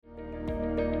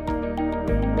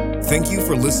Thank you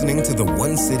for listening to the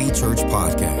One City Church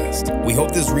podcast. We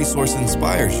hope this resource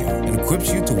inspires you and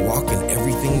equips you to walk in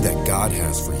everything that God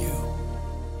has for you.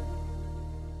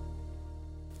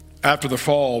 After the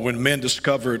fall, when men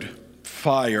discovered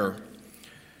fire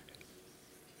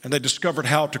and they discovered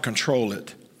how to control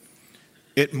it,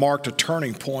 it marked a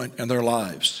turning point in their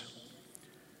lives.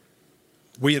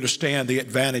 We understand the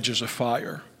advantages of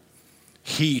fire: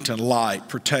 heat and light,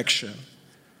 protection,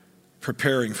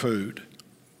 preparing food.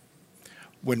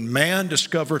 When man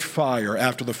discovered fire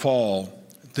after the fall,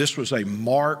 this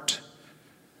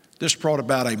brought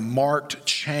about a marked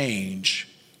change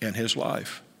in his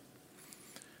life.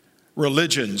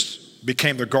 Religions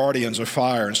became the guardians of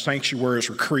fire, and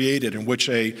sanctuaries were created in which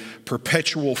a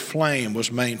perpetual flame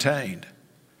was maintained.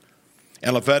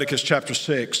 In Leviticus chapter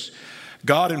 6,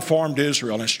 God informed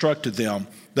Israel, instructed them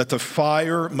that the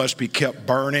fire must be kept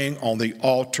burning on the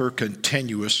altar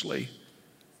continuously.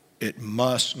 It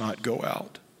must not go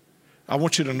out. I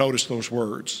want you to notice those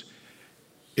words.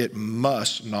 It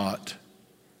must not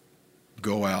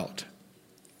go out.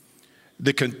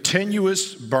 The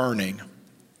continuous burning,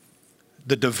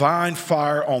 the divine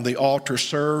fire on the altar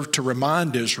served to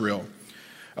remind Israel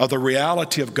of the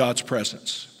reality of God's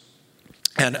presence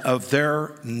and of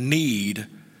their need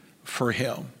for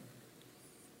Him.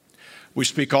 We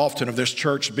speak often of this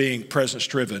church being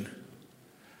presence-driven,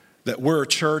 that we're a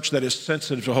church that is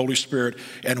sensitive to the Holy Spirit,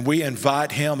 and we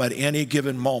invite Him at any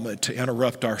given moment to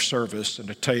interrupt our service and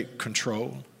to take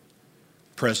control.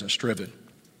 Presence-driven,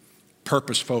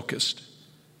 purpose-focused.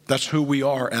 That's who we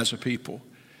are as a people.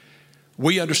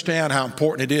 We understand how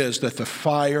important it is that the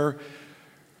fire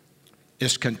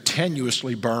is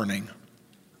continuously burning,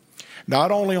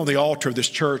 not only on the altar of this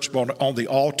church, but on the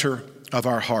altar of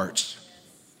our hearts.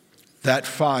 That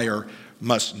fire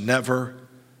must never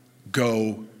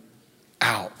go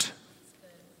out.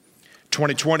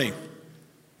 2020,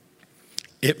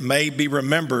 it may be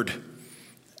remembered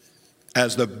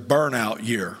as the burnout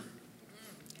year.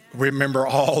 Remember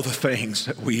all the things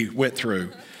that we went through.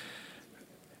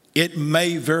 It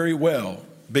may very well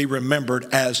be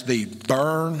remembered as the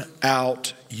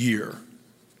burnout year.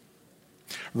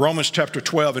 Romans chapter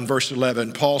 12 and verse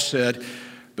 11, Paul said,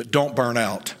 "But don't burn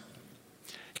out.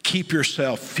 Keep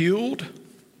yourself fueled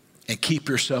and keep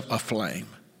yourself aflame."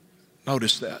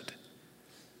 Notice that.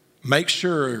 Make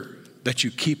sure that you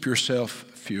keep yourself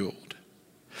fueled.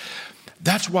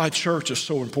 That's why church is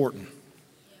so important.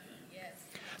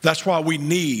 That's why we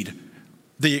need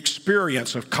the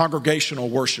experience of congregational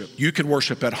worship. You can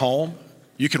worship at home.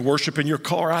 You can worship in your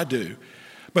car. I do.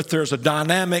 But there's a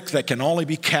dynamic that can only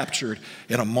be captured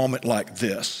in a moment like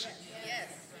this.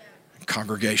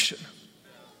 Congregation.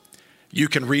 You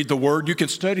can read the Word. You can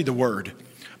study the Word.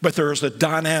 But there's a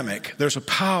dynamic, there's a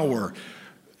power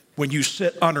when you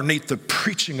sit underneath the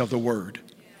preaching of the Word.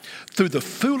 Through the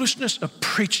foolishness of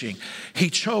preaching,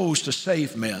 He chose to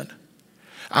save men.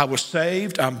 I was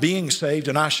saved, I'm being saved,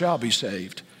 and I shall be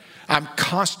saved. I'm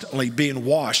constantly being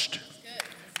washed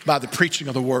by the preaching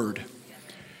of the Word.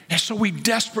 And so we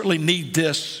desperately need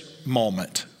this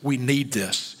moment. We need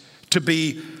this to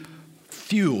be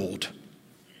fueled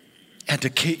and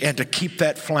to keep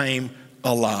that flame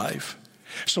alive.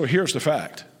 So here's the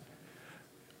fact.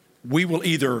 We will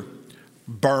either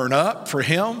burn up for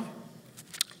Him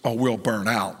or we'll burn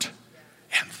out.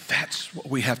 And that's what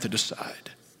we have to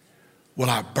decide. Will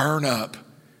I burn up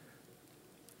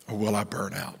or will I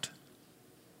burn out?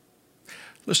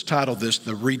 Let's title this,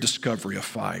 The Rediscovery of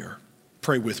Fire.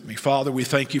 Pray with me. Father, we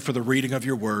thank You for the reading of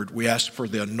Your Word. We ask for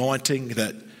the anointing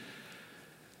that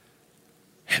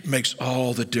it makes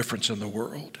all the difference in the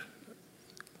world.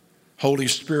 Holy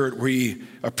Spirit, we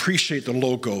appreciate the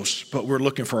Logos, but we're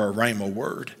looking for a Rhema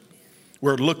word.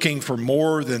 We're looking for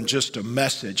more than just a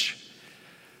message.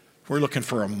 We're looking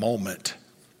for a moment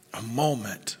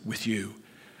with You.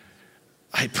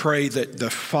 I pray that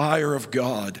the fire of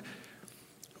God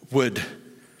would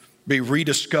be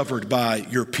rediscovered by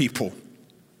Your people.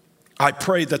 I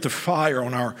pray that the fire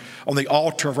on the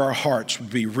altar of our hearts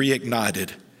would be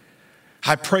reignited.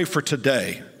 I pray for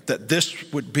today that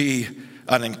this would be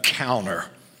an encounter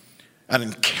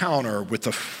with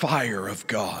the fire of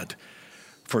God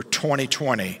for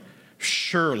 2020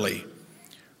 surely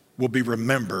will be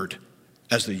remembered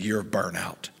as the year of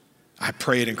burnout. I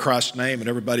pray it in Christ's name, and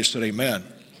everybody said amen.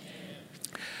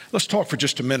 Let's talk for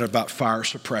just a minute about fire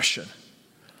suppression.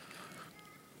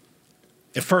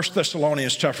 In 1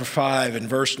 Thessalonians chapter 5 and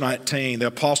verse 19, the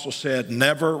apostle said,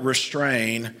 "Never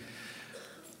restrain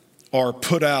or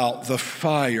put out the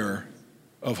fire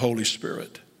of Holy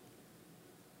Spirit."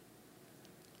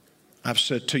 I've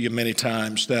said to you many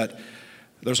times that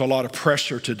there's a lot of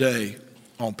pressure today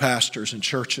on pastors and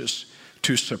churches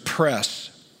to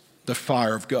suppress the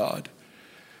fire of God,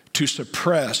 to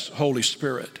suppress Holy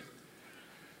Spirit.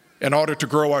 In order to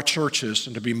grow our churches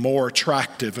and to be more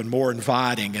attractive and more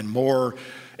inviting and more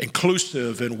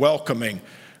inclusive and welcoming,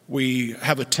 we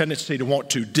have a tendency to want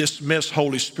to dismiss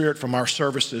Holy Spirit from our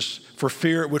services for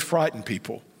fear it would frighten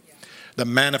people. The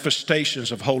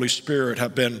manifestations of Holy Spirit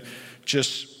have been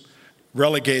just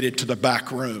relegated to the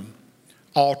back room.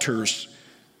 Altars,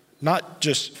 not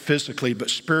just physically but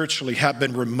spiritually, have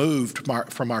been removed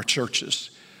from our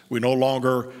churches. We no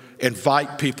longer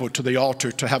invite people to the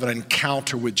altar to have an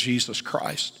encounter with Jesus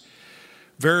Christ.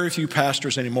 Very few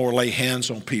pastors anymore lay hands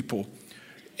on people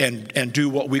and do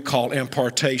what we call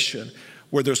impartation,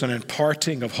 where there's an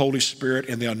imparting of Holy Spirit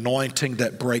and the anointing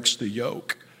that breaks the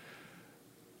yoke.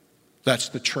 That's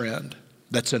the trend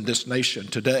that's in this nation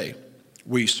today.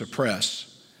 We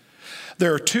suppress.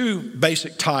 There are two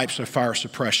basic types of fire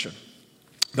suppression.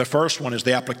 The first one is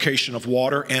the application of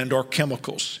water and or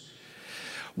chemicals.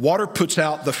 Water puts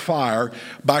out the fire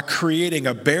by creating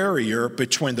a barrier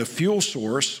between the fuel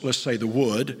source, let's say the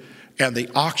wood, and the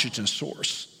oxygen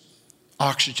source,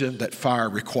 oxygen that fire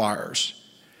requires.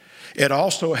 It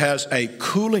also has a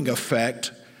cooling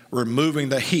effect, removing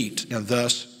the heat and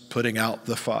thus putting out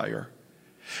the fire,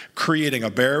 creating a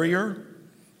barrier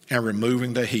and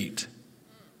removing the heat.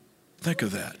 Think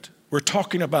of that. We're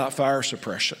talking about fire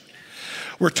suppression.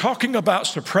 We're talking about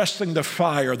suppressing the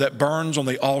fire that burns on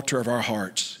the altar of our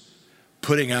hearts,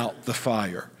 putting out the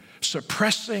fire,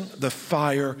 suppressing the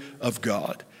fire of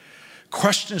God.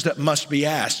 Questions that must be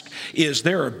asked: is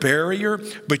there a barrier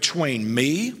between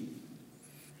me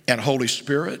and Holy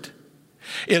Spirit?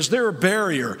 Is there a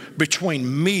barrier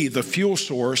between me, the fuel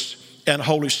source, and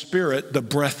Holy Spirit, the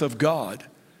breath of God?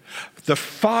 The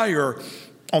fire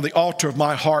on the altar of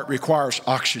my heart requires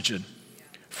oxygen.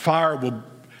 Fire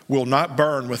will not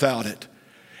burn without it.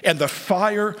 And the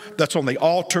fire that's on the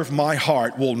altar of my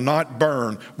heart will not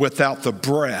burn without the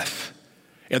breath.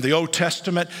 In the Old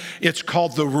Testament, it's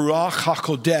called the Ruach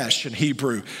HaKodesh in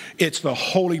Hebrew. It's the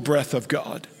holy breath of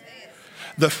God.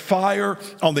 The fire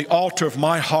on the altar of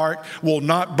my heart will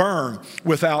not burn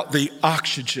without the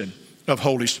oxygen of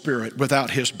Holy Spirit,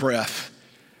 without his breath.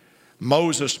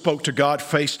 Moses spoke to God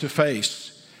face to face.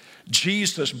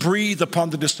 Jesus breathed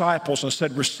upon the disciples and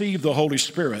said, receive the Holy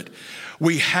Spirit.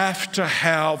 We have to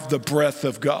have the breath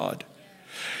of God.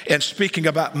 And speaking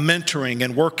about mentoring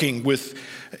and working with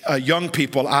young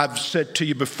people, I've said to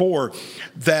you before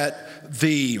that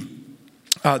the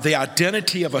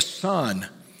identity of a son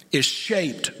is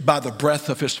shaped by the breath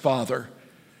of his father.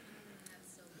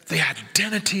 The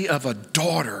identity of a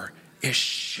daughter is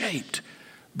shaped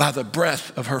by the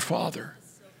breath of her father.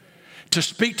 To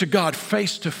speak to God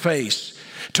face to face,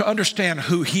 to understand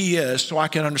who he is so I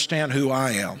can understand who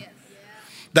I am.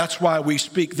 That's why we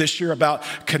speak this year about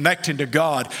connecting to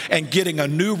God and getting a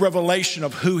new revelation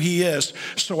of who he is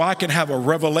so I can have a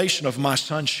revelation of my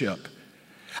sonship.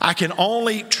 I can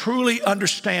only truly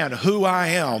understand who I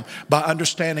am by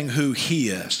understanding who he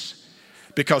is,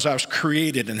 because I was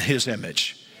created in his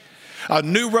image. A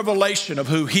new revelation of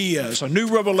who he is, a new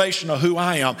revelation of who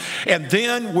I am, and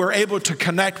then we're able to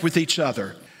connect with each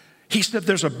other. He said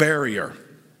there's a barrier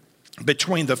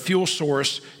between the fuel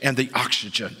source and the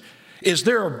oxygen. Is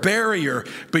there a barrier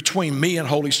between me and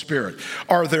Holy Spirit?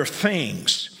 Are there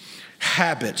things,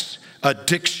 habits,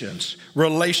 addictions,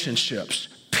 relationships,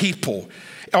 people?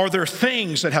 Are there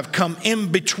things that have come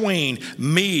in between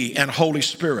me and Holy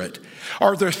Spirit?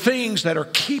 Are there things that are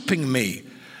keeping me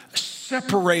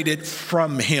separated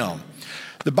from him?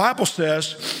 The Bible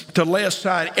says to lay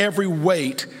aside every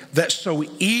weight that so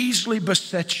easily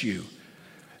besets you.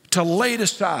 To lay it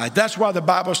aside. That's why the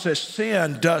Bible says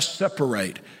sin does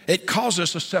separate. It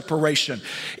causes a separation.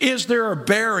 Is there a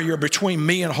barrier between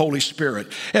me and Holy Spirit?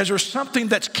 Is there something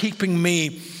that's keeping me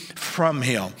from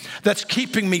him, that's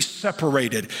keeping me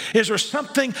separated? Is there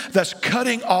something that's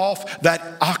cutting off that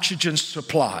oxygen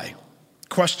supply?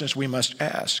 Questions we must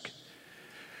ask.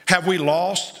 Have we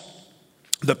lost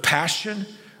the passion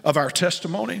of our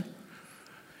testimony?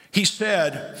 He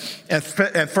said in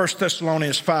 1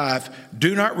 Thessalonians 5,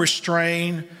 do not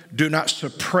restrain, do not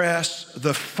suppress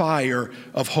the fire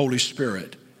of Holy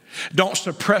Spirit. Don't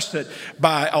suppress it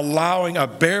by allowing a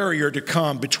barrier to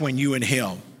come between you and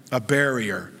him, a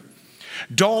barrier.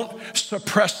 Don't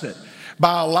suppress it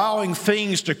by allowing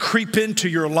things to creep into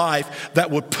your life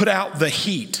that would put out the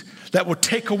heat, that would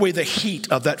take away the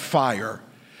heat of that fire.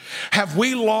 Have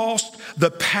we lost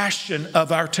the passion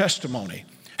of our testimony?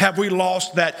 Have we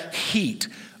lost that heat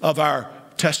of our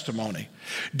testimony?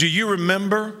 Do you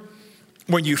remember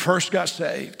when you first got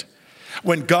saved?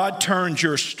 When God turned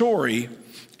your story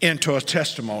into a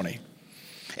testimony.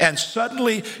 And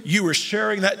suddenly you were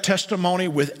sharing that testimony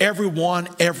with everyone,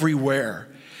 everywhere.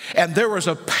 And there was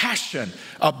a passion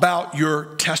about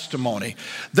your testimony.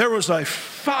 There was a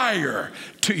fire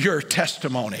to your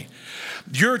testimony.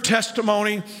 Your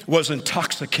testimony was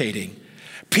intoxicating.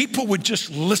 People would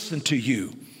just listen to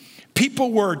you.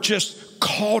 People were just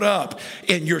caught up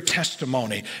in your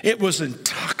testimony. It was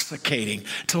intoxicating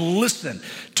to listen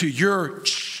to your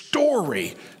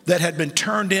story that had been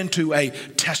turned into a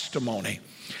testimony.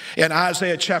 In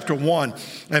Isaiah chapter 1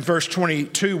 and verse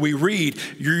 22, we read,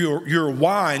 your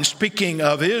wine, speaking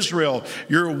of Israel,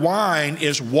 your wine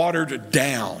is watered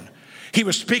down. He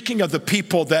was speaking of the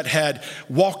people that had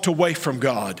walked away from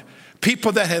God,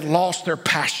 people that had lost their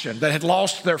passion, that had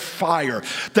lost their fire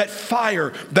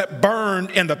that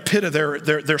burned in the pit of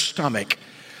their stomach.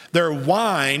 Their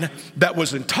wine that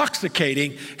was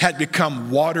intoxicating had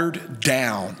become watered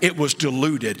down. It was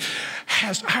diluted.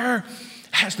 Has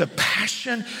the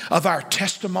passion of our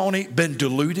testimony been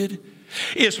diluted?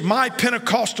 Is my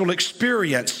Pentecostal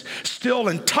experience still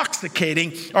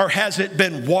intoxicating, or has it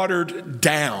been watered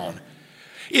down?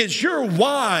 Is your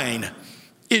wine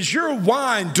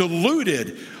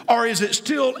diluted, or is it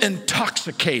still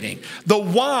intoxicating? The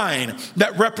wine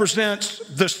that represents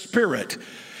the Spirit.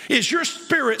 Is your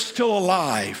spirit still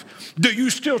alive? Do you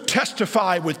still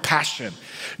testify with passion?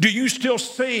 Do you still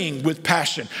sing with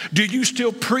passion? Do you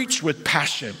still preach with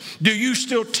passion? Do you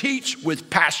still teach with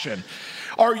passion?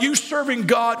 Are you serving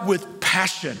God with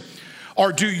passion?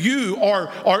 Or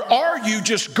are you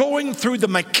just going through the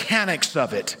mechanics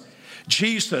of it?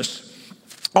 Jesus,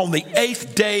 on the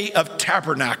 8th day of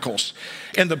Tabernacles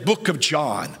in the book of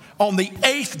John, on the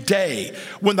 8th day,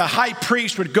 when the high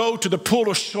priest would go to the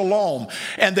pool of Siloam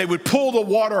and they would pull the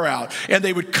water out and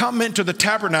they would come into the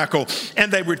tabernacle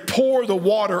and they would pour the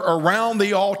water around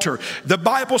the altar, the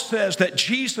Bible says that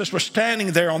Jesus was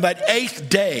standing there on that 8th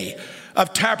day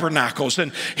of Tabernacles,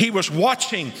 and he was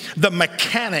watching the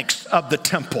mechanics of the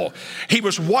temple. He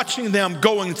was watching them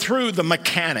going through the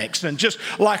mechanics and just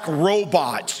like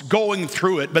robots going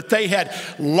through it, but they had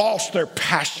lost their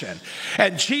passion.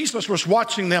 And Jesus was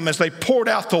watching them as they poured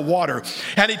out the water,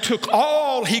 and he took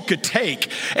all he could take,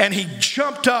 and he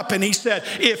jumped up and he said,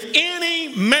 "If any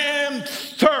man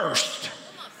thirst,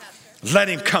 let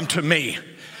him come to me.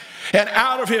 And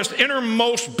out of his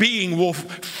innermost being will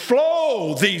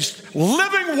flow these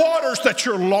living waters that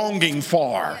you're longing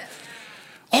for."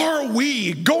 Are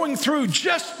we going through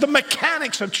just the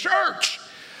mechanics of church?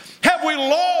 Have we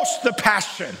lost the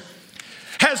passion?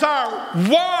 Has our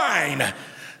wine,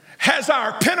 has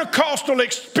our Pentecostal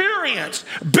experience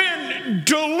been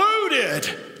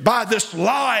diluted by this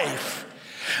life?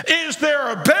 Is there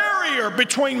a barrier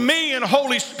between me and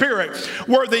Holy Spirit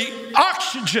where the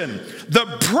oxygen, the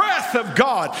breath of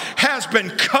God has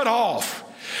been cut off?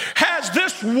 Has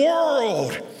this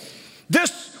world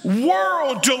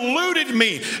diluted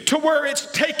me to where it's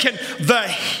taken the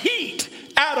heat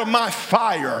out of my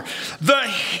fire, the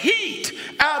heat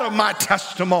out of my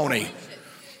testimony?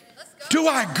 Do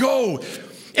I go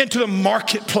into the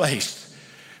marketplace,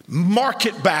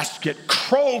 Market Basket,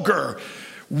 Kroger,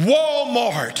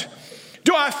 Walmart?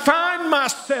 Do I find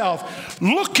myself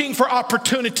looking for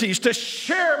opportunities to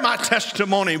share my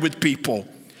testimony with people?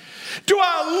 Do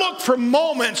I look for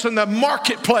moments in the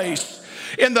marketplace,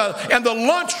 in the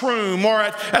lunchroom, or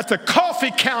at the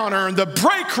coffee counter, in the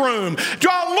break room? Do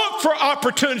I look for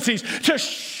opportunities to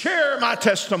share my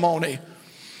testimony?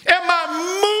 Am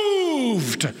I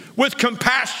moved with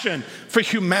compassion for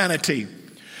humanity?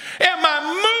 Am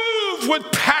I moved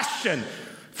with passion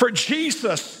for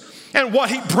Jesus and what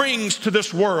he brings to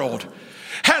this world?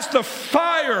 Has the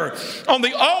fire on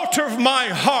the altar of my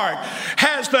heart,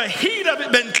 has the heat of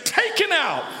it been taken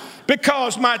out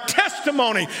because my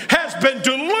testimony has been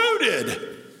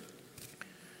diluted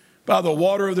by the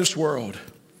water of this world?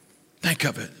 Think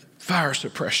of it, fire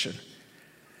suppression.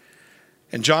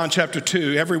 In John chapter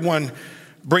 2, everyone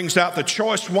brings out the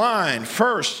choice wine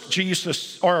first.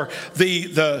 Jesus, or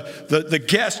the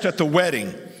guest at the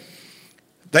wedding,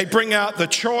 they bring out the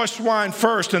choice wine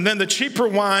first, and then the cheaper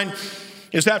wine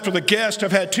is after the guests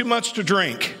have had too much to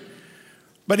drink.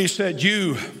 But he said,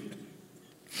 to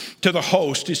the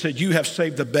host, he said, "You have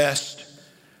saved the best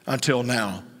until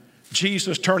now."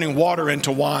 Jesus turning water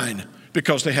into wine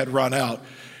because they had run out,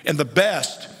 and the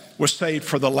best was saved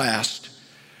for the last.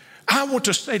 I want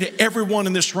to say to everyone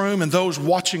in this room and those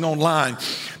watching online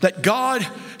that God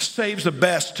saves the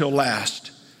best till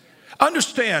last.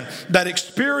 Understand that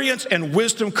experience and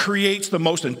wisdom creates the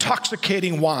most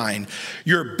intoxicating wine.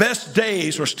 Your best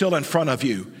days are still in front of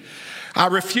you. I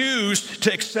refuse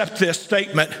to accept this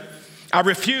statement. I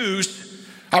refuse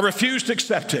I refuse to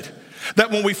accept it.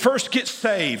 That when we first get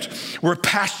saved, we're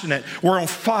passionate, we're on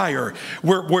fire,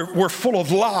 we're full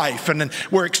of life, and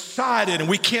we're excited, and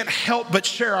we can't help but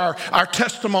share our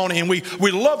testimony, and we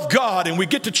love God, and we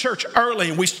get to church early,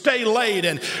 and we stay late,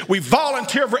 and we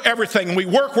volunteer for everything, and we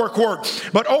work.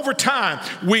 But over time,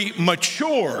 we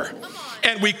mature,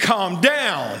 and we calm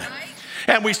down,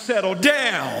 and we settle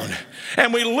down,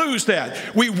 and we lose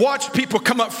that. We watch people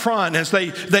come up front as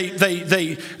they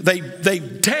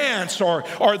dance, or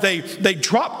they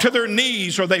drop to their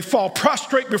knees, or they fall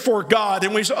prostrate before God,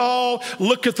 and we say, oh,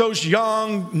 look at those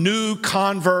young new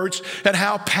converts and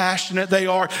how passionate they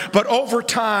are. But over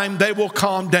time, they will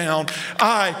calm down.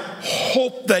 I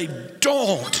hope they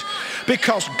don't,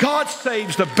 because God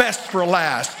saves the best for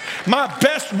last. My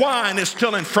best wine is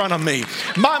still in front of me.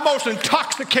 My most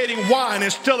intoxicating wine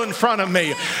is still in front of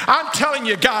me. I'm telling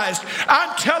you guys,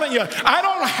 I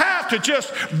don't have to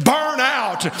just burn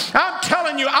out. I'm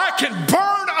telling you, I can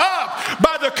burn up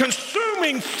by the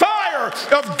consuming fire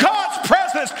of God's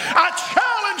presence. I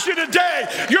challenge you today,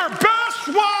 your best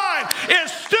wine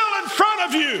is still in front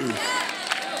of you.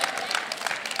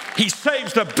 He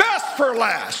saves the best for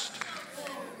last.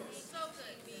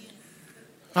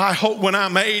 I hope when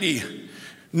I'm 80,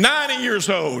 90 years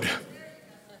old.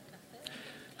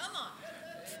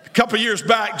 A couple of years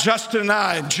back, Justin and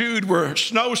I and Jude were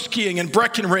snow skiing in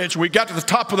Breckenridge. We got to the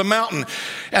top of the mountain,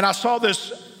 and I saw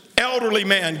this elderly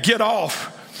man get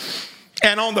off.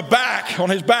 And on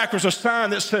his back was a sign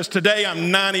that says, "Today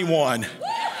I'm 91.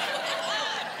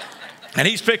 And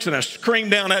he's fixing to scream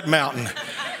down that mountain.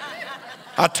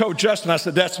 I told Justin, I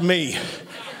said, that's me.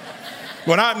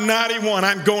 When I'm 91,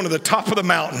 I'm going to the top of the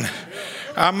mountain.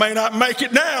 I may not make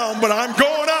it down, but I'm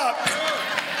going up.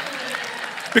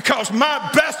 Because my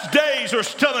best days are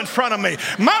still in front of me.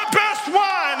 My best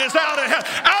wine is out ahead.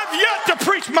 I've yet to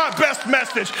preach my best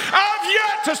message. I've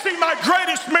yet to see my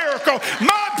greatest miracle.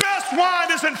 My best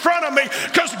wine is in front of me,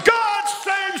 because God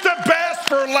saves the best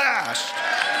for last.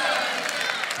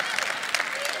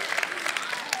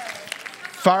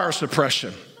 Fire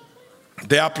suppression,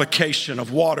 the application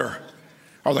of water,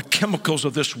 are the chemicals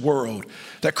of this world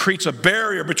that creates a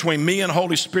barrier between me and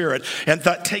Holy Spirit, and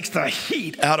that takes the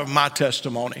heat out of my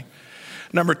testimony.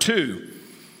 Number 2,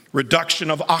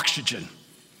 reduction of oxygen.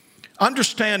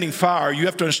 Understanding fire, you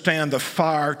have to understand the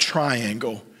fire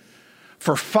triangle.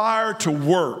 For fire to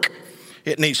work,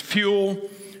 it needs fuel,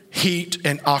 heat,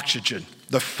 and oxygen.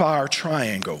 The fire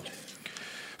triangle.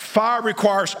 Fire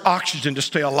requires oxygen to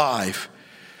stay alive.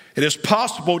 It is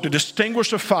possible to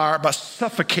distinguish a fire by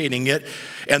suffocating it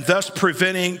and thus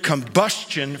preventing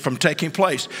combustion from taking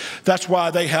place. That's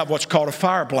why they have what's called a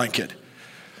fire blanket.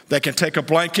 They can take a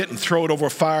blanket and throw it over a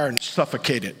fire and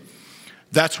suffocate it.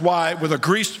 That's why with a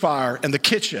grease fire in the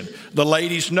kitchen, the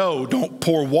ladies know, don't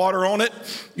pour water on it,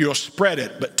 you'll spread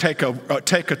it, but take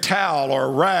a towel or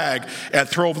a rag and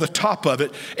throw over the top of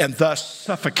it and thus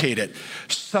suffocate it.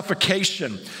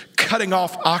 Suffocation, cutting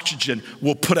off oxygen,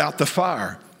 will put out the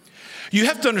fire. You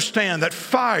have to understand that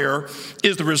fire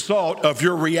is the result of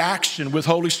your reaction with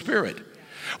Holy Spirit.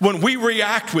 When we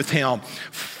react with Him,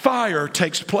 fire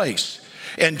takes place.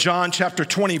 In John chapter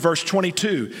 20, verse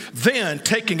 22, then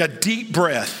taking a deep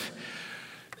breath,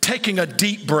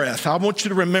 I want you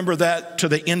to remember that to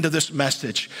the end of this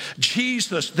message.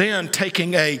 Jesus then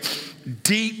taking a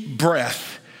deep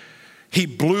breath, He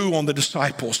blew on the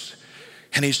disciples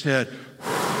and He said,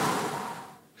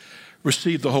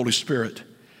 receive the Holy Spirit.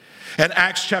 In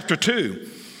Acts chapter 2,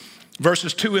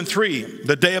 verses 2 and 3,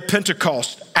 the day of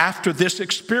Pentecost, after this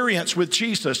experience with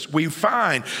Jesus, we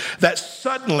find that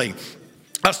suddenly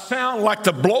a sound like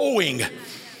the blowing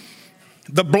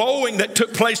that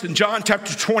took place in John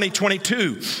chapter 20,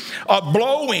 22, a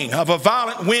blowing of a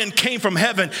violent wind came from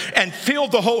heaven and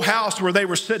filled the whole house where they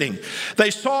were sitting.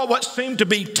 They saw what seemed to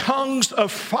be tongues of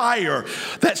fire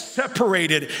that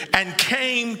separated and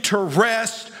came to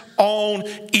rest on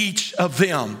each of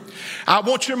them. I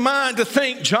want your mind to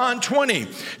think, John 20,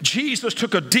 Jesus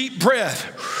took a deep breath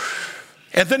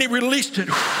and then He released it.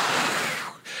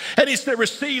 And He said,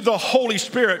 receive the Holy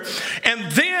Spirit.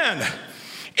 And then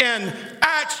in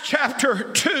Acts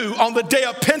chapter 2, on the day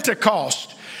of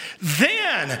Pentecost,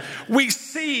 then we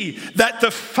see that the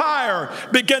fire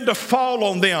began to fall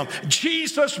on them.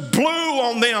 Jesus blew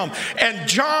on them. And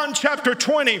John chapter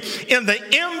 20, in the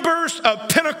embers of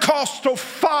Pentecostal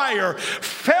fire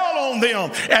fell on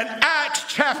them in Acts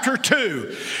chapter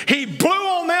 2. He blew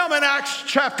on them in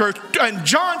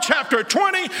John chapter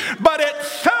 20, but it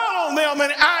fell on them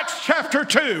in Acts chapter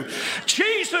 2.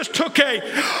 Jesus took a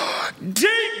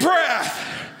deep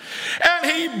breath and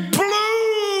He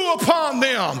blew blew upon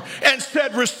them and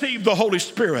said, receive the Holy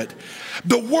Spirit.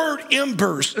 The word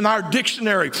embers in our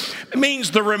dictionary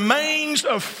means the remains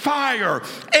of fire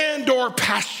and or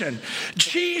passion.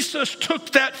 Jesus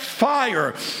took that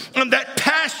fire and that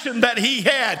passion that he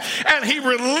had and he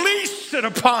released it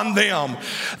upon them.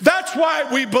 That's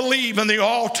why we believe in the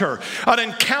altar, an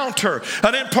encounter,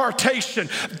 an impartation.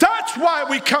 That's why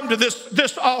we come to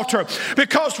this altar,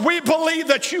 because we believe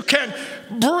that you can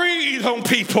breathe on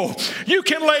people. You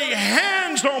can lay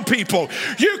hands on people.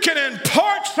 You can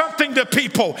impart something to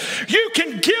people. You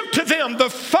can give to them the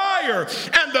fire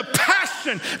and the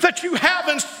passion that you have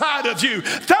inside of you.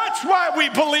 That's why we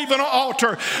believe in an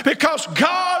altar, because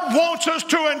God wants us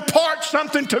to impart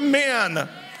something to men.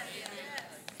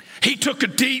 He took a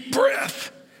deep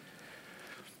breath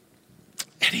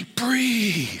and he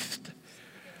breathed,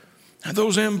 and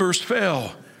those embers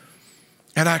fell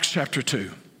in Acts chapter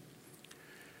 2.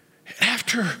 And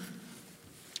after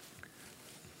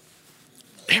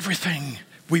everything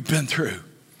we've been through,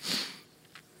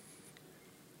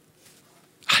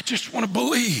 I just want to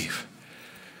believe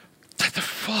that the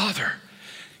Father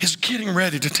is getting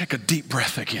ready to take a deep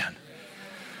breath again.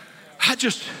 I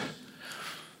just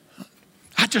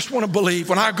want to believe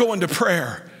when I go into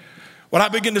prayer, when I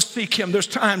begin to seek him, there's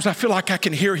times I feel like I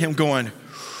can hear him going.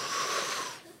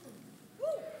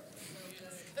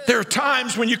 There are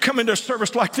times when you come into a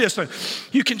service like this and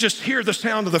you can just hear the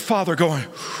sound of the Father going.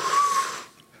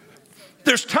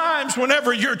 There's times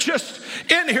whenever you're just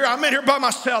in here, I'm in here by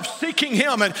myself seeking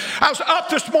him, and I was up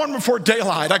this morning before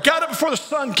daylight. I got up before the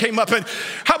sun came up, and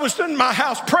I was in my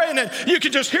house praying, and you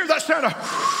can just hear that sound of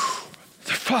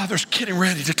the Father's getting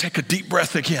ready to take a deep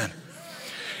breath again.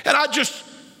 And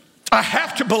I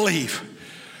have to believe.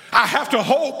 I have to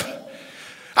hope.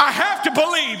 I have to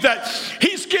believe that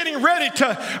he's getting ready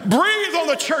to breathe on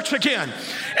the church again.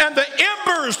 And the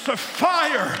embers of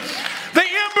fire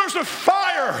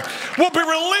will be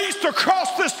released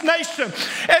across this nation.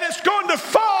 And it's going to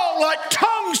fall like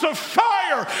tongues of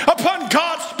fire upon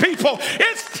God's people.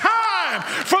 It's time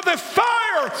for the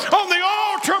fire on the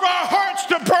altar of our hearts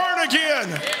to burn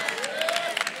again.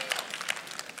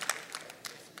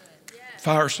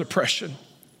 Fire suppression.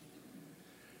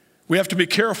 We have to be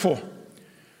careful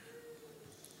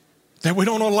that we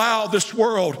don't allow this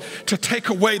world to take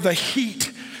away the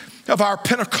heat of our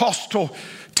Pentecostal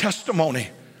testimony.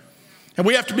 And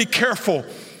we have to be careful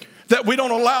that we don't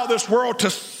allow this world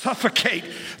to suffocate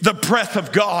the breath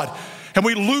of God and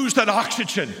we lose that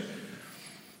oxygen.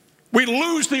 We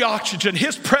lose the oxygen.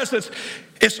 His presence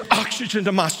is oxygen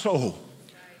to my soul.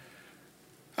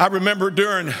 I remember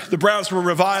during the Brownsville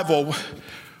revival,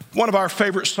 one of our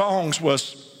favorite songs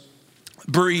was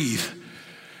Breathe.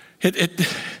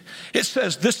 It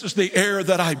says, this is the air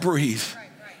that I breathe.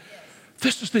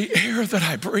 This is the air that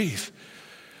I breathe.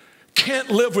 Can't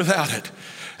live without it.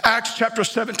 Acts chapter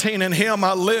 17, in him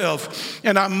I live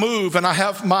and I move and I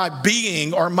have my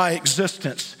being or my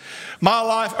existence. My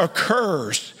life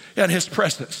occurs in his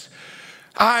presence.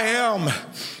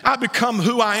 I become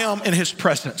who I am in his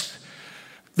presence.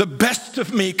 The best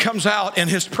of me comes out in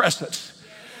his presence.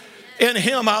 In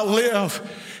him I live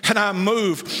and I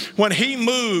move. When he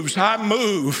moves, I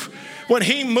move. When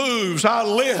he moves, I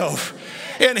live.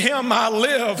 In him I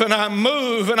live and I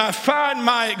move and I find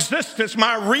my existence,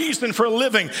 my reason for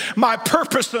living, my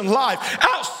purpose in life.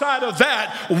 Outside of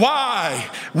that, why?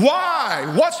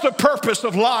 Why? What's the purpose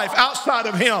of life outside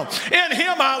of him? In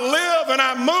him I live and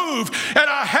I move and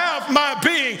I have my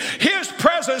being. His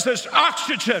presence is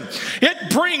oxygen.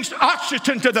 It brings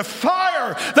oxygen to the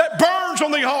fire that burns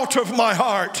on the altar of my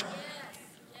heart.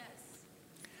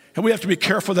 And we have to be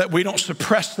careful that we don't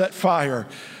suppress that fire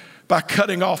by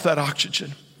cutting off that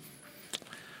oxygen.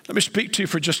 Let me speak to you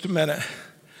for just a minute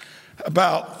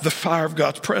about the fire of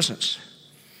God's presence.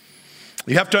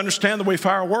 You have to understand the way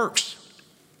fire works.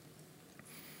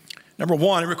 Number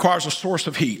one, it requires a source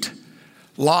of heat.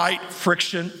 Light,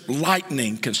 friction,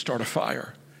 lightning can start a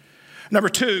fire. Number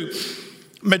two,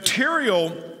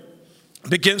 material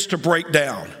begins to break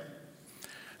down.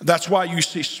 That's why you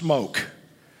see smoke,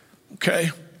 okay?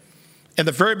 In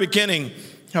the very beginning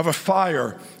of a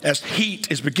fire, as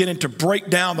heat is beginning to break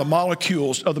down the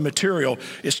molecules of the material,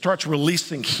 it starts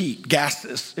releasing heat,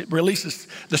 gases. It releases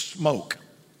the smoke.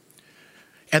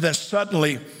 And then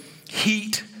suddenly,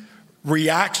 heat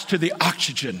reacts to the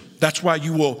oxygen. That's why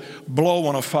you will blow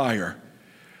on a fire.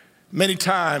 Many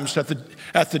times at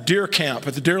the deer camp,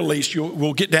 at the deer lease,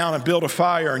 we'll get down and build a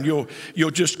fire, and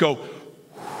you'll just go,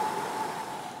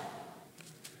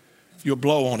 you'll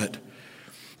blow on it.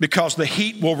 Because the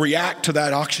heat will react to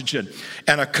that oxygen,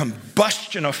 and a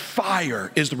combustion of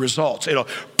fire is the result. It'll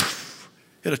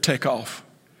take off.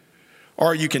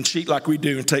 Or you can cheat like we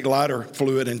do and take lighter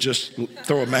fluid and just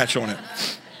throw a match on it.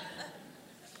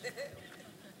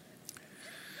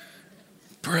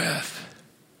 Breath.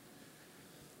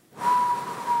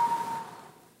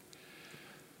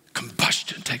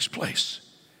 Combustion takes place.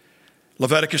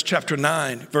 Leviticus chapter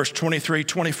 9, verse 23,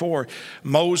 24.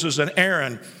 Moses and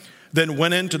Aaron then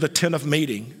went into the tent of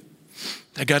meeting.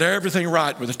 They got everything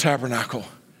right with the tabernacle.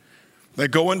 They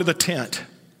go into the tent.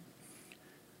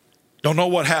 Don't know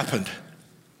what happened.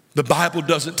 The Bible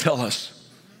doesn't tell us.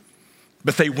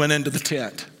 But they went into the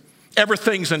tent.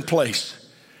 Everything's in place.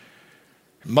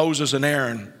 Moses and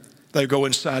Aaron, they go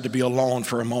inside to be alone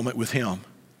for a moment with him.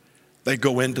 They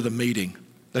go into the meeting,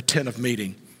 the tent of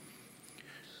meeting.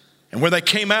 And when they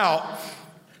came out,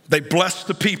 they blessed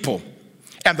the people.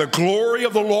 And the glory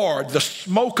of the Lord, the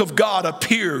smoke of God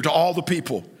appeared to all the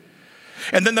people.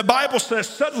 And then the Bible says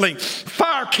suddenly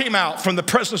fire came out from the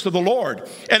presence of the Lord,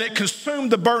 and it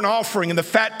consumed the burnt offering and the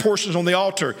fat portions on the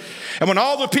altar. And when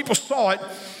all the people saw it,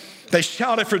 they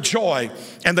shouted for joy,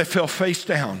 and they fell face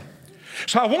down.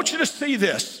 So I want you to see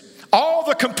this. All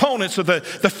the components of the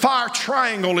fire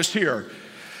triangle is here.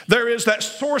 There is that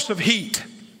source of heat.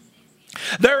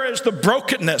 There is the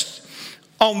brokenness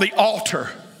on the altar.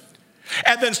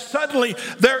 And then suddenly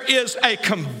there is a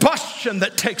combustion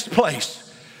that takes place.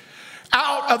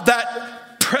 Out of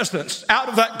that presence, out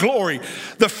of that glory,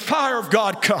 the fire of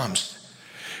God comes.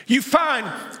 You find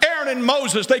Aaron and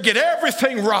Moses, they get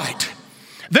everything right.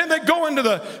 Then they go into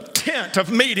the tent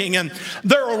of meeting and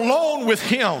they're alone with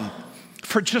him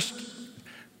for just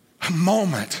a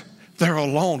moment. They're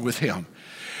alone with him.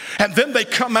 And then they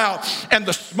come out and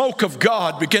the smoke of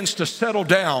God begins to settle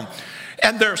down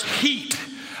and there's heat.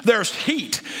 There's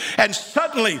heat. And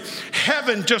suddenly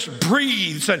heaven just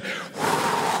breathes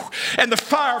and the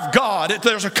fire of God,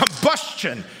 there's a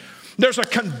combustion. There's a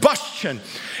combustion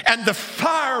and the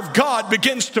fire of God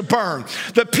begins to burn.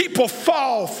 The people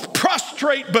fall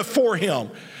prostrate before him.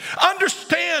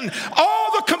 Understand,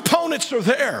 all the components are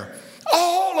there.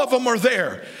 All of them are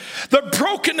there. The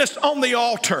brokenness on the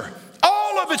altar,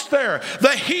 all of it's there.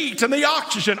 The heat and the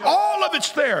oxygen, all of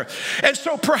it's there. And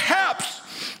so perhaps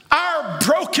our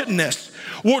brokenness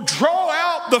will draw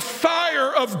out the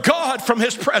fire of God from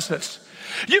his presence.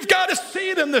 You've got to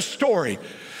see it in this story.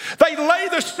 They lay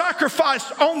the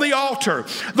sacrifice on the altar.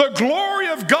 The glory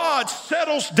of God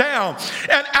settles down.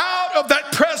 And out of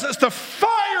that presence, the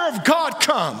fire of God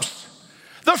comes.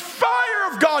 The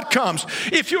fire of God comes.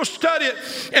 If you'll study it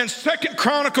in 2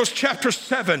 Chronicles chapter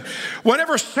 7,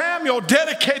 whenever Samuel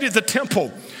dedicated the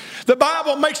temple, the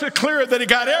Bible makes it clear that he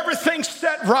got everything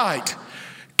set right.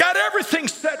 Got everything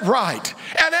set right.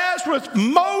 And as with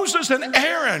Moses and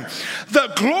Aaron,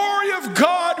 the glory of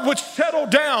God would settle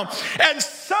down. And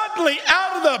suddenly,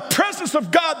 out of the presence of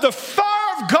God, the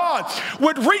fire of God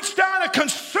would reach down and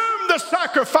consume the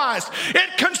sacrifice.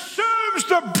 It consumes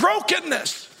the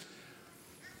brokenness.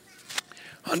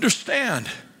 Understand,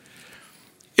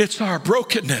 it's our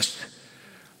brokenness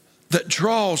that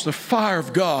draws the fire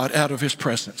of God out of his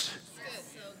presence.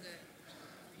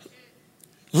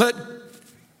 Let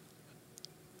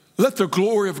the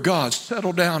glory of God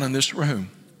settle down in this room.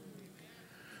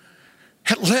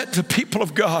 And let the people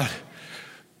of God,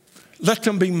 let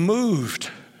them be moved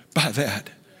by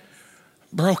that.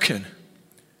 Broken,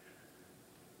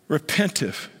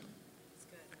 repentive,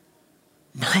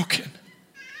 broken.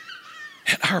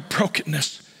 And our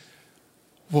brokenness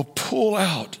will pull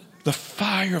out the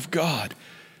fire of God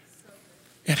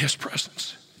in his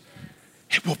presence.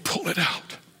 It will pull it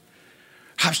out.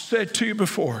 I've said to you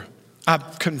before, I'm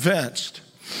convinced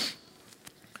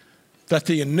that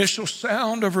the initial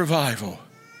sound of revival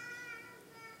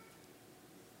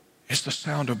is the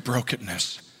sound of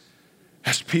brokenness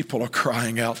as people are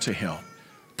crying out to him,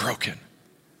 broken.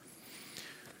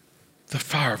 The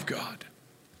fire of God.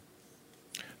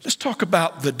 Let's talk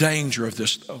about the danger of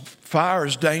this, though. Fire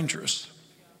is dangerous.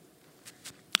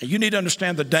 You need to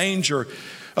understand the danger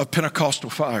of Pentecostal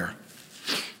fire.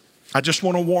 I just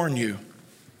want to warn you.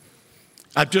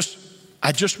 I just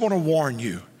want to warn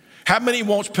you. How many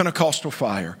wants Pentecostal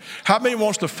fire? How many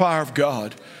wants the fire of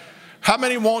God? How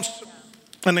many wants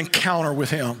an encounter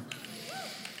with him?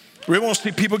 We want to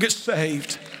see people get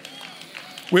saved.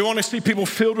 We want to see people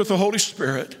filled with the Holy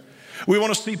Spirit. We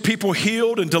want to see people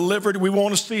healed and delivered. We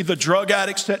want to see the drug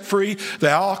addict set free,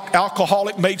 the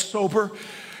alcoholic made sober.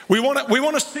 We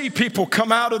want to see people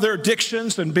come out of their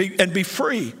addictions and be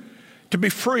free, to be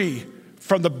free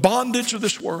from the bondage of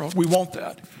this world. We want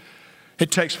that. It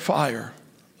takes fire.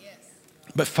 Yes.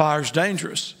 But fire's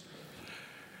dangerous.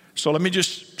 So let me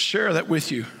just share that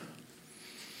with you.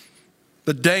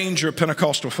 The danger of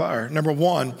Pentecostal fire. Number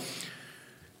one,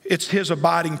 It's his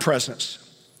abiding presence.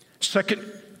 2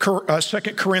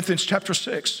 Corinthians chapter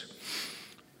 6.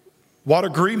 What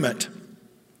agreement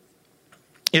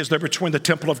is there between the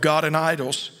temple of God and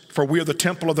idols? For we are the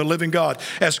temple of the living God.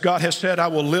 As God has said, I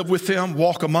will live with them,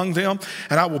 walk among them,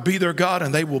 and I will be their God,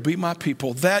 and they will be my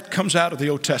people. That comes out of the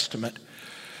Old Testament.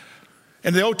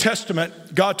 In the Old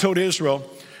Testament, God told Israel,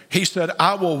 he said,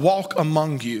 I will walk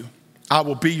among you. I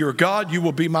will be your God, you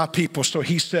will be my people. So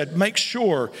he said, make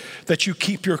sure that you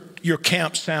keep your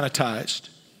camp sanitized.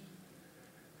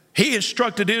 He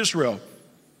instructed Israel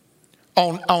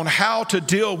on how to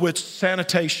deal with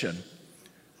sanitation.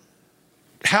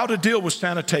 How to deal with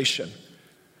sanitation.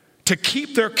 To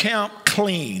keep their camp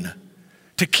clean.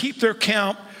 To keep their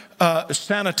camp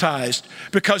sanitized.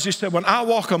 Because he said, when I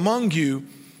walk among you,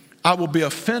 I will be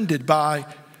offended by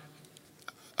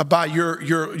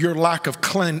your lack of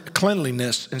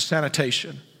cleanliness and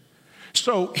sanitation.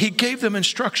 So he gave them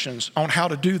instructions on how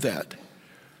to do that.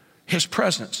 His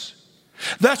presence.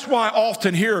 That's why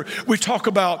often here we talk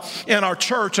about in our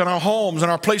church, in our homes, in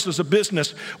our places of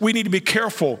business, we need to be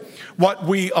careful what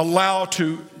we allow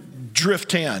to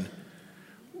drift in,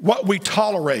 what we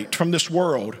tolerate from this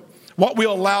world, what we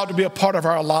allow to be a part of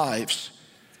our lives.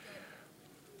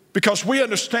 Because we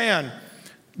understand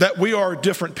that we are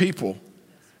different people,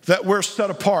 that we're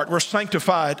set apart, we're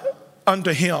sanctified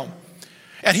unto him.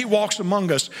 And he walks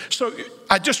among us. So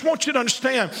I just want you to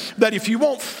understand that if you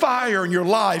want fire in your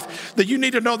life, that you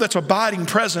need to know that's abiding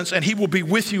presence and he will be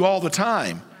with you all the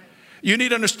time. You need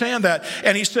to understand that.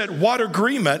 And he said, what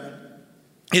agreement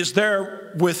is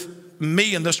there with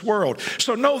me in this world?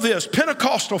 So know this,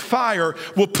 Pentecostal fire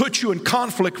will put you in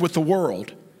conflict with the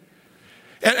world.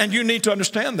 And you need to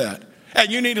understand that. And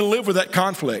you need to live with that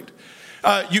conflict.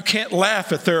 You can't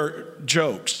laugh at their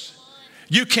jokes.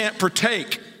 You can't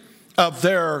partake of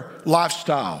their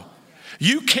lifestyle.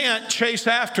 You can't chase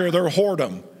after their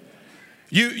whoredom.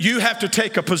 You have to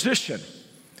take a position.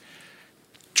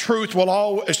 Love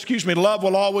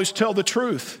will always tell the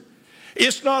truth.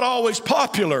 It's not always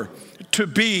popular to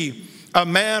be a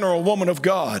man or a woman of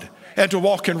God and to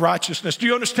walk in righteousness. Do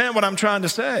you understand what I'm trying to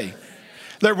say?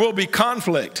 There will be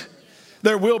conflict.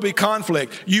 There will be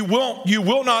conflict. You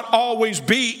will not always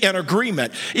be in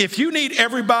agreement. If you need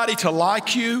everybody to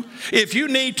like you, if you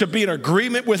need to be in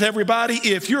agreement with everybody,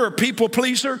 if you're a people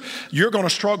pleaser, you're going to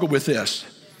struggle with this.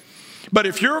 But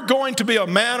if you're going to be a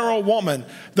man or a woman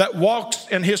that walks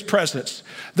in his presence,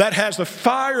 that has the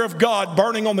fire of God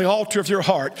burning on the altar of your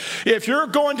heart, if you're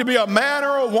going to be a man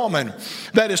or a woman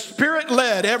that is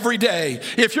spirit-led every day,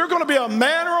 if you're going to be a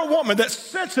man or a woman that's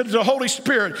sensitive to the Holy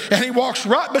Spirit and he walks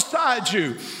right beside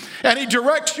you and he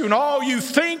directs you in all you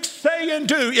think, say, and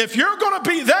do, if you're going to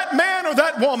be that man or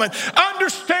that woman,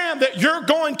 understand that you're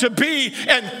going to be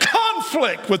in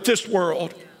conflict with this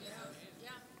world.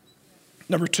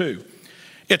 Number 2.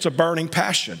 It's a burning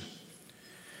passion.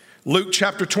 Luke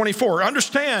chapter 24.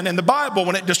 Understand, in the Bible,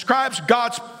 when it describes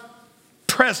God's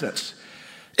presence,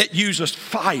 it uses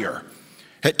fire.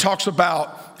 It talks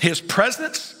about his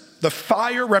presence. The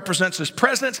fire represents his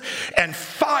presence, and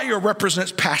fire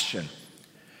represents passion.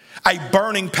 A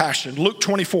burning passion. Luke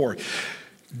 24.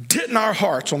 Didn't our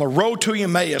hearts on the road to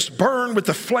Emmaus burn with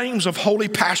the flames of holy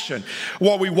passion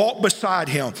while we walked beside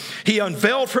him? He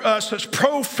unveiled for us such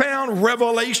profound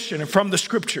revelation from the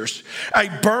scriptures, a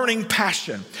burning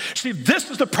passion. See,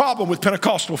 this is the problem with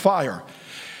Pentecostal fire.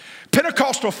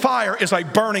 Pentecostal fire is a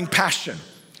burning passion.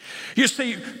 You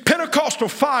see, Pentecostal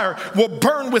fire will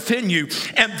burn within you,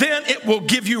 and then it will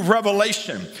give you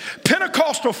revelation.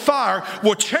 Pentecostal fire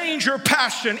will change your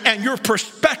passion and your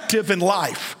perspective in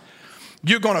life.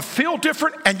 You're going to feel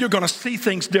different and you're going to see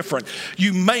things different.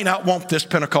 You may not want this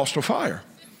Pentecostal fire.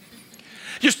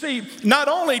 You see, not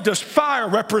only does fire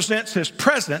represent his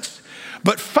presence,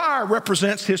 but fire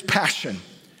represents his passion.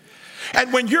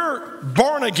 And when you're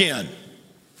born again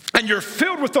and you're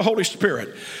filled with the Holy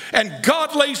Spirit and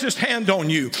God lays his hand on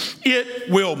you, it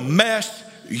will mess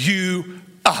you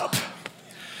up.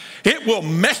 It will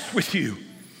mess with you.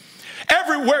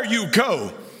 Everywhere you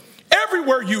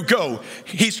go,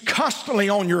 he's constantly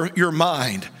on your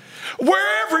mind.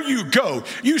 Wherever you go,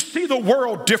 you see the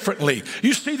world differently.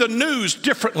 You see the news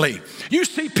differently. You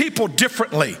see people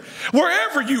differently.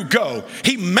 Wherever you go,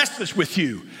 he messes with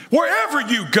you. Wherever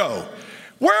you go,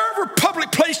 wherever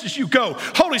public places you go,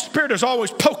 Holy Spirit is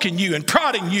always poking you and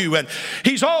prodding you, and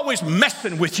he's always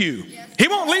messing with you. He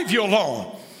won't leave you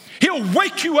alone. He'll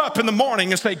wake you up in the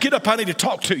morning and say, get up, I need to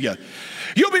talk to you.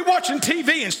 You'll be watching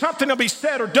TV and something will be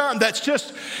said or done that's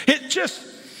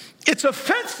it's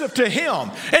offensive to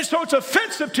him. And so it's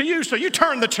offensive to you, so you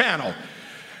turn the channel.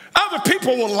 Other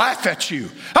people will laugh at you.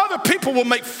 Other people will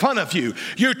make fun of you.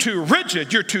 You're too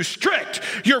rigid. You're too strict.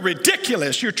 You're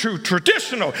ridiculous. You're too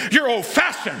traditional. You're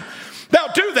old-fashioned.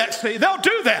 They'll do that, see? They'll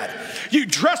do that. You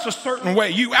dress a certain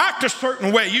way. You act a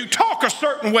certain way. You talk a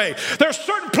certain way. There's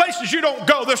certain places you don't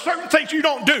go. There's certain things you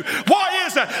don't do. Why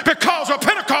is that? Because of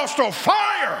Pentecostal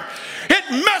fire. It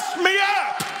messed me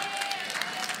up.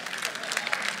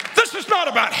 This is not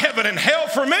about heaven and hell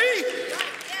for me.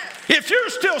 If you're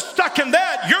still stuck in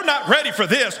that, you're not ready for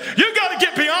this. You got to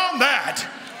get beyond that.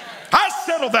 I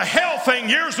settled the hell thing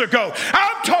years ago.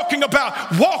 I'm talking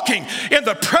about walking in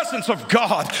the presence of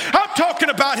God. I'm talking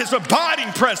about his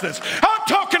abiding presence. I'm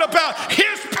talking about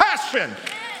his passion.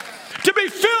 To be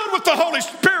filled with the Holy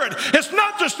Spirit is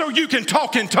not just so you can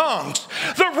talk in tongues.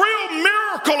 The real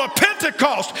miracle of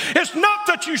Pentecost is not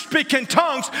that you speak in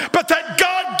tongues, but that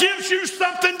God gives you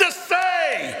something to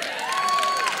say.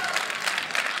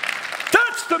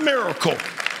 That's the miracle.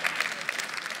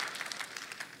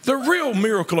 The real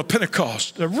miracle of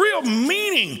Pentecost, the real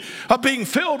meaning of being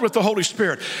filled with the Holy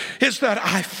Spirit is that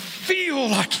I feel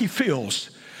like he feels.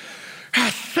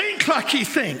 I think like he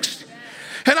thinks.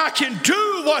 And I can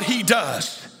do what he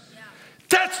does.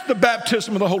 That's the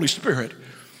baptism of the Holy Spirit.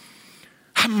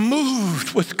 I'm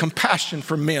moved with compassion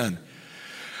for men.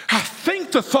 I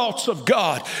think the thoughts of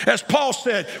God. As Paul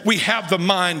said, we have the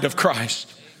mind of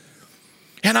Christ.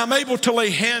 And I'm able to lay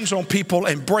hands on people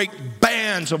and break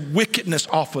bands of wickedness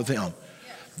off of them.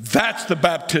 That's the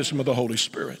baptism of the Holy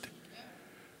Spirit.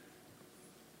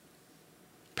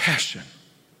 Passion.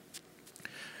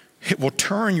 It will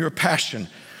turn your passion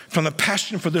from the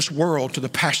passion for this world to the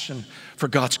passion for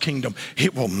God's kingdom.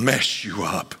 It will mess you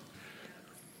up.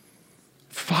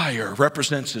 Fire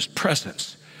represents his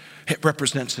presence. It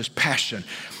represents his passion.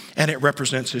 And it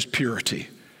represents his purity.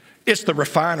 It's the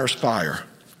refiner's fire.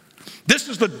 This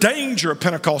is the danger of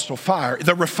Pentecostal fire,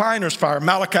 the refiner's fire.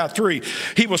 Malachi 3,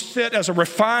 he will sit as a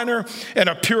refiner and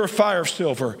a purifier of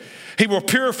silver. He will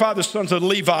purify the sons of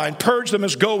Levi and purge them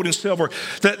as gold and silver,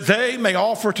 that they may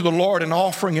offer to the Lord an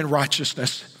offering in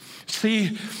righteousness.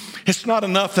 See, it's not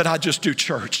enough that I just do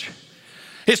church.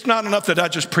 It's not enough that I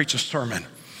just preach a sermon.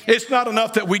 It's not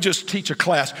enough that we just teach a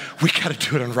class. We got to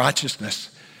do it in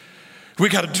righteousness. We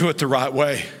got to do it the right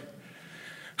way.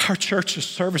 Our church's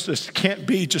services can't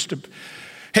be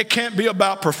it can't be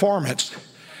about performance.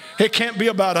 It can't be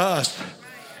about us.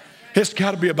 It's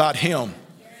got to be about him.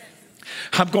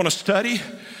 I'm going to study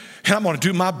and I'm going to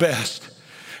do my best.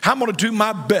 I'm going to do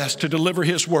my best to deliver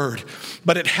his word,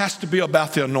 but it has to be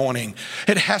about the anointing.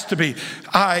 It has to be,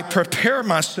 I prepare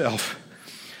myself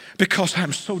because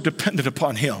I'm so dependent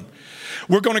upon him.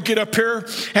 We're going to get up here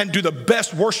and do the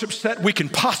best worship set we can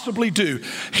possibly do.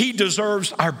 He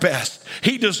deserves our best.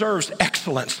 He deserves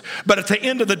excellence. But at the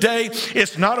end of the day,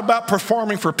 it's not about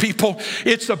performing for people.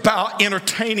 It's about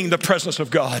entertaining the presence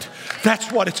of God.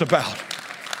 That's what it's about.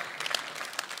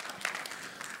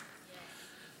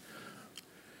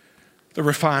 The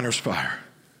refiner's fire.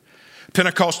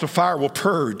 Pentecostal fire will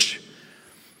purge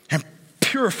and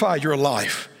purify your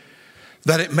life,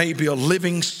 that it may be a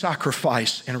living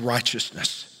sacrifice in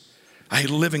righteousness. A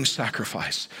living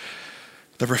sacrifice.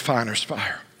 The refiner's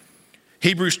fire.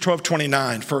 Hebrews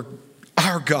 12:29, for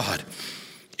our God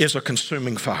is a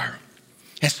consuming fire.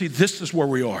 And see, this is where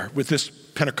we are with this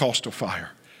Pentecostal fire.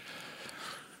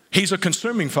 He's a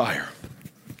consuming fire.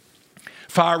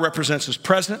 Fire represents his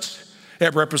presence,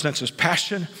 it represents his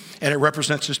passion, and it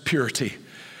represents his purity.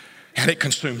 And it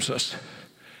consumes us.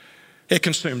 It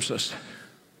consumes us.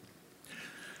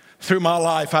 Through my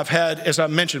life, I've had, as I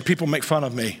mentioned, people make fun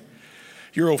of me.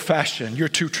 You're old-fashioned, you're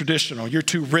too traditional, you're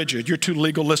too rigid, you're too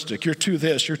legalistic, you're too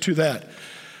this, you're too that.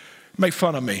 Make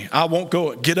fun of me. I won't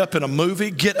go get up in a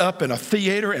movie, get up in a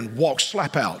theater and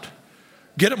slap out.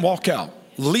 Get and walk out.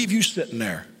 Leave you sitting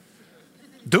there.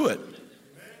 Do it.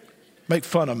 Make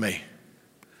fun of me.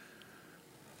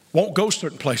 Won't go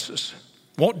certain places.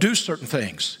 Won't do certain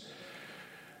things.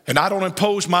 And I don't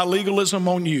impose my legalism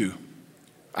on you.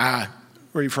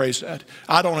 Rephrase that.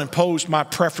 I don't impose my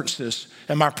preferences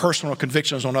and my personal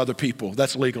convictions on other people.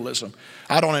 That's legalism.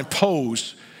 I don't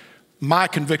impose my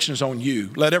convictions on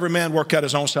you. Let every man work out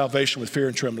his own salvation with fear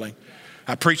and trembling.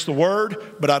 I preach the word,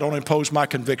 but I don't impose my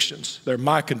convictions. They're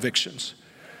my convictions.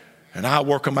 And I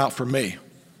work them out for me.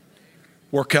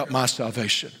 Work out my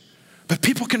salvation. But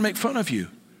people can make fun of you.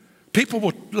 People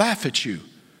will laugh at you.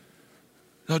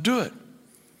 They'll do it.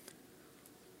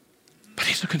 But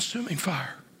he's a consuming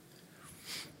fire.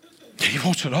 He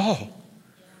wants it all.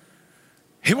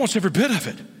 He wants every bit of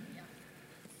it.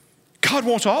 God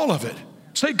wants all of it.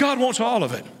 Say, God wants all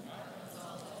of it.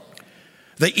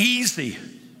 The easy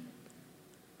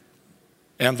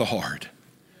and the hard.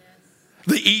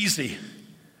 the easy.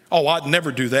 Oh, I'd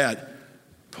never do that.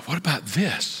 But what about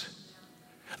this?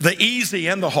 The easy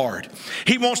and the hard.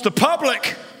 He wants the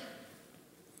public,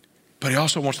 but he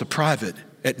also wants the private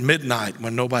at midnight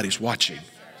when nobody's watching.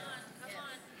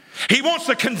 He wants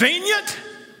the convenient,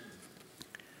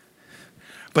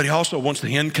 but he also wants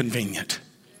the inconvenient.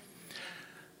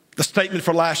 The statement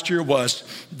for last year was,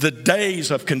 the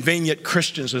days of convenient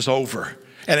Christians is over,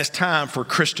 and it's time for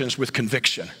Christians with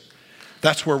conviction.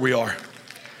 That's where we are.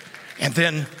 And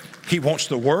then he wants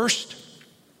the worst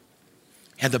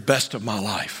and the best of my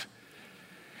life.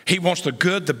 He wants the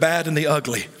good, the bad, and the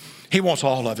ugly. He wants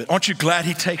all of it. Aren't you glad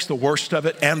he takes the worst of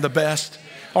it and the best?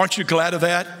 Aren't you glad of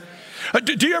that?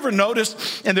 Do you ever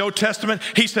notice in the Old Testament,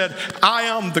 he said, I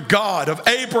am the God of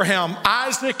Abraham,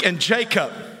 Isaac, and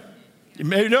Jacob. You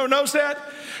never notice that?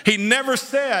 He never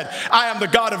said, I am the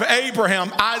God of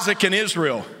Abraham, Isaac, and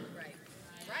Israel.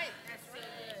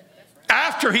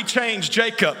 After he changed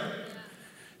Jacob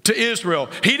to Israel,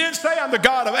 he didn't say, I'm the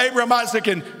God of Abraham, Isaac,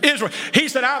 and Israel. He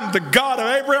said, I'm the God of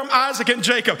Abraham, Isaac, and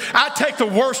Jacob. I take the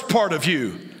worst part of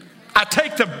you. I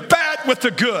take the bad with the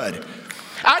good.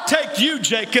 I take you,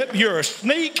 Jacob. You're a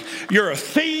sneak. You're a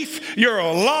thief. You're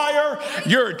a liar.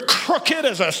 You're crooked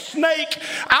as a snake.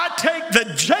 I take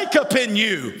the Jacob in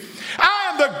you. I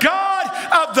am the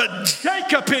God of the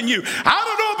Jacob in you. I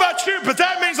don't know about you, but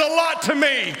that means a lot to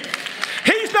me.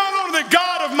 He's not only the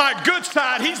God of my good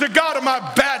side, he's the God of my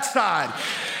bad side.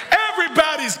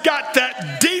 Everybody's got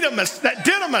that Didymus, that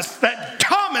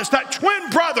Thomas, that twin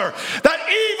brother, that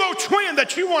evil twin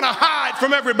that you want to hide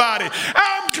from everybody.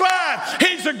 I'm glad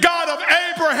he's the God of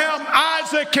Abraham,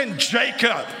 Isaac, and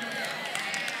Jacob.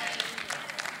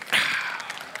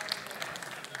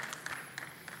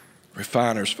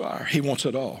 Refiner's fire. He wants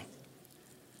it all.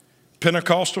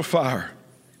 Pentecostal fire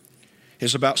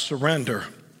is about surrender.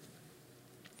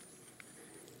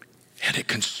 And it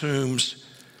consumes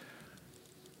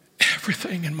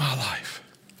everything in my life.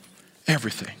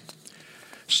 Everything.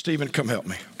 Stephen, come help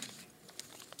me.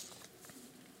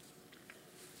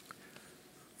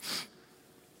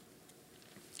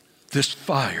 This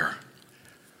fire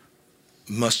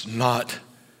must not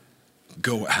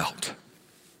go out.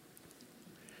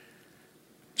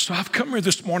 So I've come here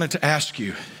this morning to ask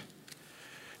you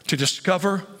to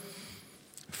discover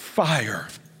fire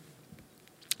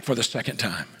for the second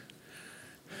time.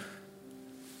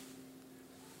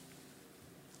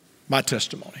 My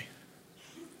testimony.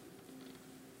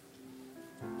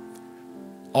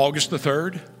 August the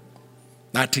 3rd,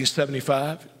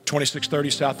 1975, 2630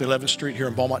 South 11th Street here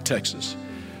in Beaumont, Texas.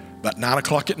 About 9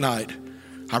 o'clock at night,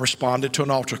 I responded to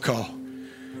an altar call.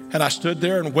 And I stood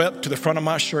there and wept till the front of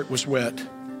my shirt was wet.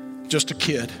 Just a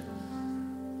kid.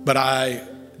 But I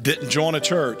didn't join a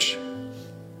church.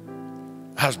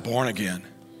 I was born again.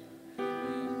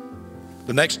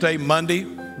 The next day, Monday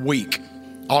week,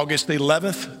 August the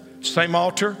 11th, same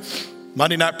altar,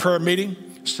 Monday night prayer meeting,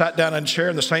 sat down in a chair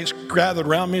and the saints gathered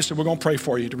around me and said, we're going to pray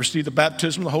for you to receive the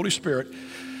baptism of the Holy Spirit.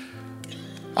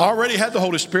 I already had the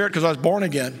Holy Spirit because I was born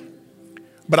again,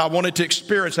 but I wanted to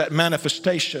experience that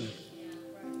manifestation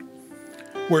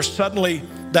where suddenly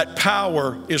that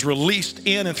power is released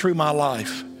in and through my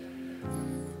life.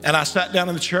 And I sat down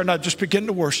in the chair and I just began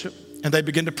to worship and they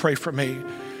began to pray for me.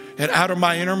 And out of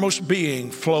my innermost being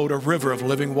flowed a river of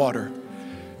living water.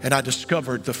 And I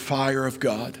discovered the fire of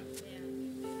God.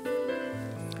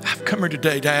 I've come here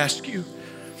today to ask you,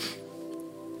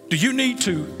 do you need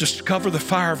to discover the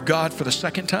fire of God for the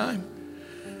second time?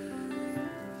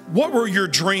 What were your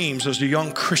dreams as a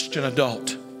young Christian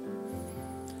adult?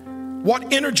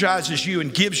 What energizes you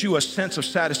and gives you a sense of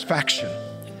satisfaction?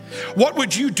 What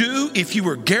would you do if you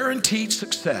were guaranteed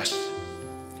success?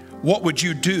 What would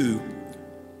you do?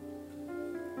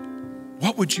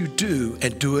 What would you do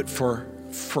and do it for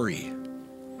free?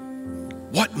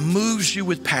 What moves you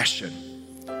with passion?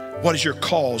 What is your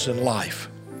cause in life?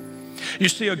 You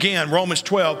see, again, Romans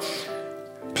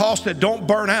 12, Paul said, don't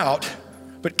burn out,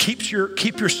 but keep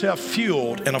yourself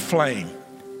fueled in a flame.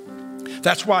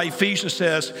 That's why Ephesians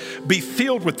says, be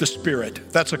filled with the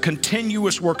Spirit. That's a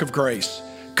continuous work of grace,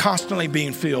 constantly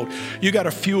being filled. You got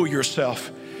to fuel yourself.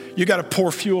 You got to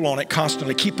pour fuel on it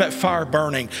constantly. Keep that fire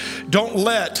burning. Don't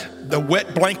let the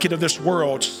wet blanket of this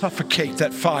world suffocate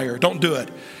that fire. Don't do it.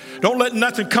 Don't let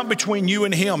nothing come between you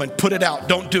and him and put it out.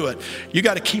 Don't do it. You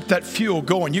got to keep that fuel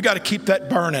going. You got to keep that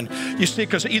burning. You see,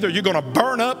 because either you're going to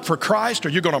burn up for Christ or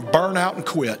you're going to burn out and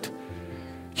quit.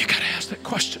 You got to ask that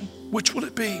question. Which will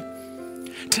it be?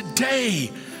 Today,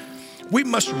 we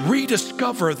must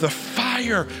rediscover the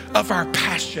fire of our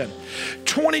passion.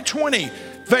 2020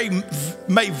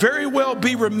 may very well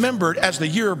be remembered as the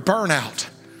year of burnout.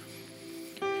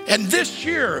 And this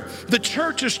year, the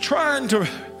church is trying to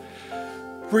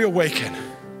reawaken.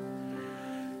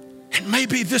 And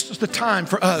maybe this is the time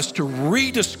for us to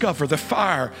rediscover the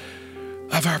fire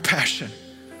of our passion.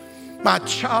 My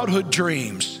childhood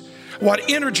dreams, what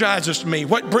energizes me,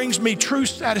 what brings me true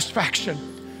satisfaction,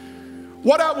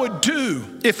 what I would do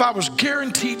if I was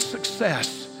guaranteed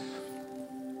success.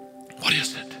 What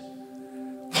is it?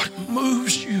 What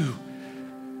moves you,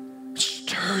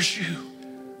 stirs you?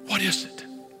 What is it?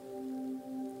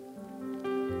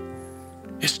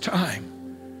 It's time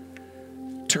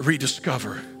to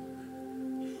rediscover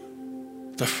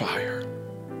the fire.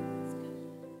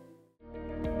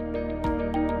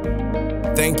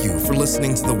 Thank you for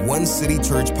listening to the One City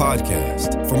Church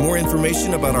podcast. For more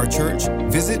information about our church,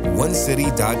 visit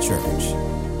onecity.church.